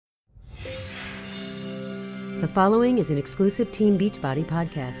The following is an exclusive Team Beachbody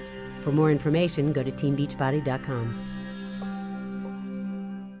podcast. For more information, go to teambeachbody.com.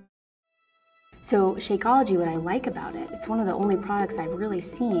 So Shakeology, what I like about it, it's one of the only products I've really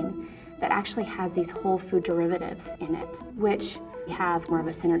seen that actually has these whole food derivatives in it, which have more of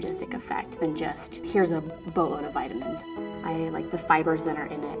a synergistic effect than just, here's a boatload of vitamins. I like the fibers that are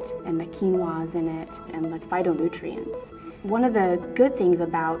in it, and the quinoa's in it, and the phytonutrients. One of the good things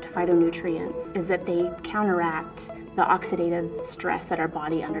about phytonutrients is that they counteract the oxidative stress that our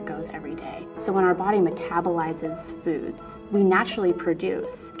body undergoes every day. So when our body metabolizes foods, we naturally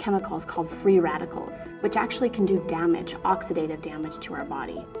produce chemicals called free radicals, which actually can do damage, oxidative damage to our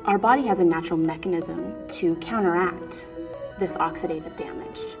body. Our body has a natural mechanism to counteract this oxidative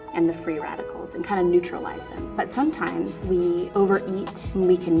damage and the free radicals and kind of neutralize them. But sometimes we overeat and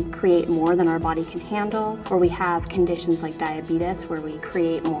we can create more than our body can handle, or we have conditions like diabetes where we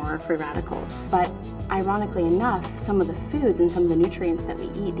create more free radicals. But ironically enough, some of the foods and some of the nutrients that we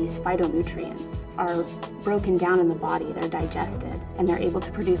eat, these phytonutrients, are broken down in the body, they're digested, and they're able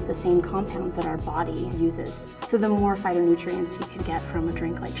to produce the same compounds that our body uses. So the more phytonutrients you can get from a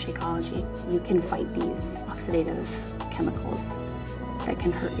drink like Shakeology, you can fight these oxidative chemicals that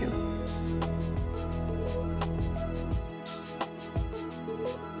can hurt you.